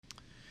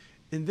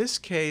In this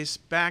case,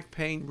 back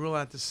pain, rule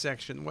out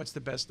dissection. What's the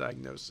best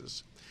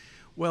diagnosis?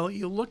 Well,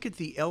 you look at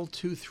the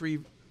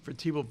L2-3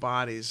 vertebral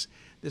bodies.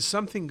 There's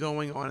something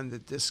going on in the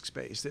disc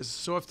space. There's a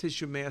soft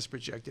tissue mass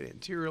projected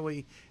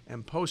anteriorly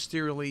and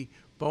posteriorly.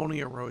 Bony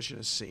erosion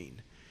is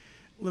seen.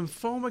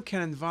 Lymphoma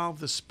can involve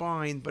the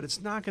spine, but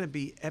it's not going to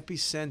be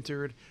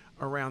epicentered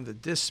around the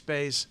disc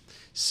space.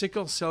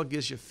 Sickle cell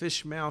gives you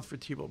fish mouth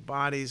vertebral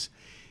bodies.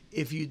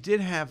 If you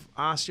did have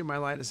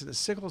osteomyelitis in a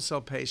sickle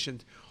cell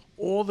patient,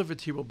 all the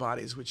vertebral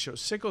bodies would show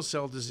sickle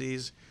cell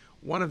disease.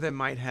 One of them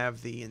might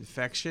have the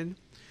infection.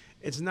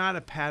 It's not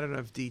a pattern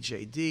of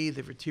DJD.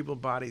 The vertebral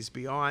bodies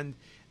beyond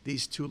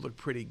these two look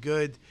pretty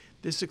good.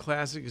 This is a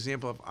classic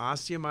example of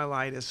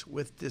osteomyelitis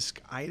with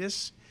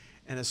discitis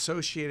and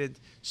associated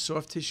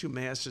soft tissue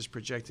masses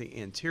projecting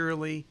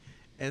anteriorly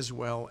as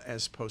well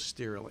as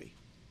posteriorly.